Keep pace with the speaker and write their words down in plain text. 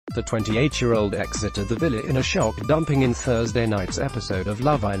The 28-year-old exited the villa in a shock, dumping in Thursday night's episode of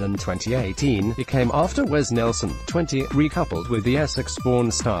Love Island 2018. It came after Wes Nelson, 20, recoupled with the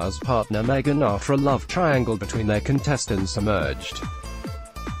Essex-born star's partner Meghan after a love triangle between their contestants emerged.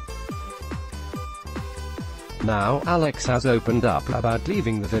 Now, Alex has opened up about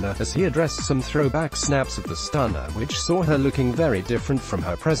leaving the villa, as he addressed some throwback snaps of the stunner which saw her looking very different from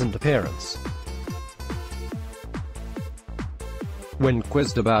her present appearance. When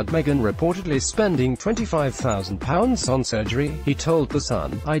quizzed about Meghan reportedly spending £25,000 on surgery, he told The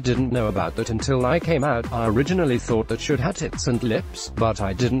Sun, "I didn't know about that until I came out. I originally thought that she'd had tits and lips, but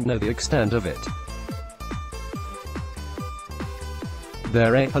I didn't know the extent of it.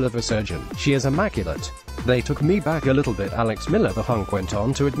 They're a hell of a surgeon. She is immaculate. They took me back a little bit." Alex Miller, the hunk, went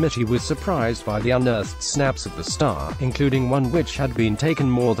on to admit he was surprised by the unearthed snaps of the star, including one which had been taken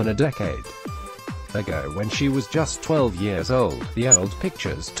more than a decade ago when she was just 12 years old. "The old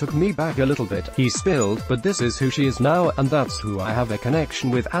pictures took me back a little bit," he spilled, "but this is who she is now, and that's who I have a connection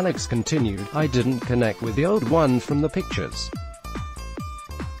with." Alex continued, "I didn't connect with the old one from the pictures.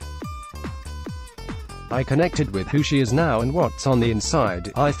 I connected with who she is now and what's on the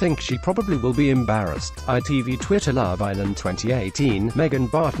inside. I think she probably will be embarrassed." ITV Twitter. Love Island 2018, Meghan,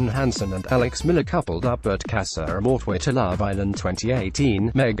 Barton Hanson and Alex Miller coupled up at Casa Amor. Twitter. Love Island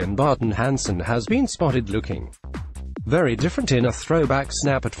 2018, Meghan Barton Hanson has been spotted looking very different in a throwback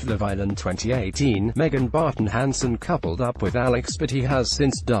snap at Love Island 2018. Meghan Barton Hanson coupled up with Alex, but he has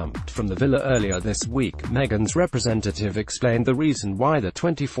since dumped from the villa earlier this week. Meghan's representative explained the reason why the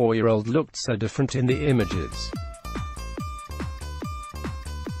 24-year-old looked so different in the images.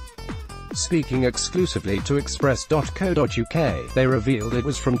 Speaking exclusively to Express.co.uk, they revealed it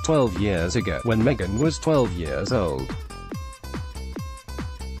was from 12 years ago, when Meghan was 12 years old.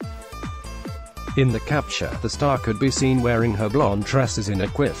 In the capture, the star could be seen wearing her blonde tresses in a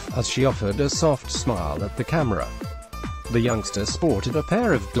quiff, as she offered a soft smile at the camera. The youngster sported a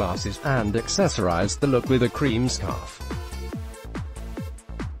pair of glasses, and accessorized the look with a cream scarf.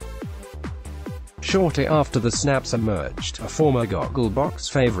 Shortly after the snaps emerged, a former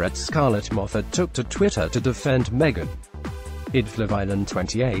Gogglebox favorite, Scarlett Moffat, took to Twitter to defend Meghan. In Love Island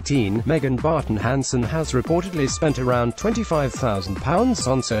 2018, Meghan Barton Hanson has reportedly spent around £25,000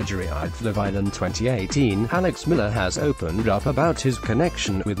 on surgery. At Love Island 2018, Alex Miller has opened up about his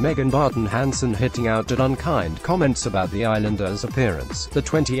connection with Meghan Barton Hanson, hitting out at unkind comments about the Islanders' appearance. The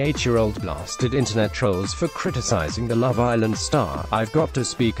 28-year-old blasted internet trolls for criticizing the Love Island star. "I've got to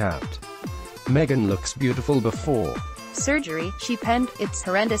speak out. Meghan looks beautiful before surgery," she penned. "It's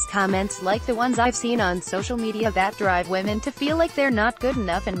horrendous comments like the ones I've seen on social media that drive women to feel like they're not good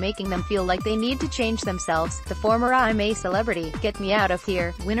enough and making them feel like they need to change themselves." The former "I'm a celebrity, get me out of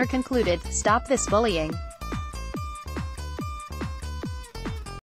here" winner concluded, "Stop this bullying.